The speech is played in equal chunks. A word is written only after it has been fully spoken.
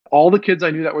all the kids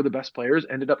I knew that were the best players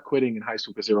ended up quitting in high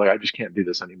school because they were like, I just can't do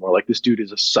this anymore. Like this dude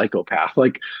is a psychopath.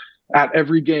 Like at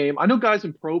every game, I know guys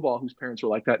in pro ball whose parents were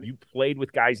like that. You played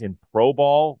with guys in pro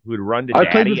ball who'd run to I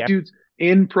played daddy with after. dudes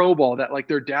in pro ball that like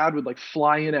their dad would like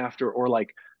fly in after or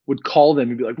like would call them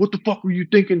and be like, "What the fuck were you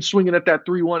thinking swinging at that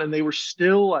 3-1?" And they were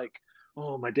still like,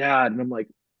 "Oh, my dad." And I'm like,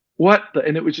 "What?"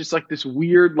 And it was just like this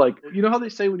weird, like, you know how they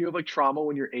say when you have like trauma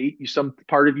when you're 8, you some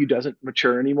part of you doesn't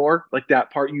mature anymore. Like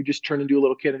that part you just turn into a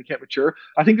little kid and can't mature.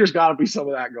 I think there's got to be some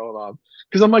of that going on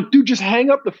because I'm like, dude, just hang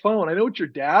up the phone. I know it's your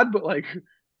dad, but like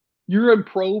you're in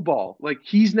pro ball. Like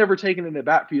he's never taken an at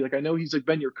bat for you. Like I know he's like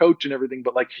been your coach and everything,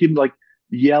 but like him like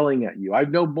yelling at you. I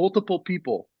know multiple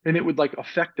people and it would like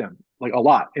affect them like a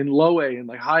lot. In low A and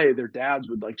like high A, their dads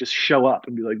would like just show up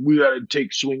and be like, we gotta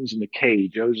take swings in the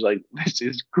cage. I was like, this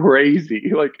is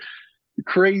crazy. Like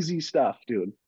crazy stuff, dude.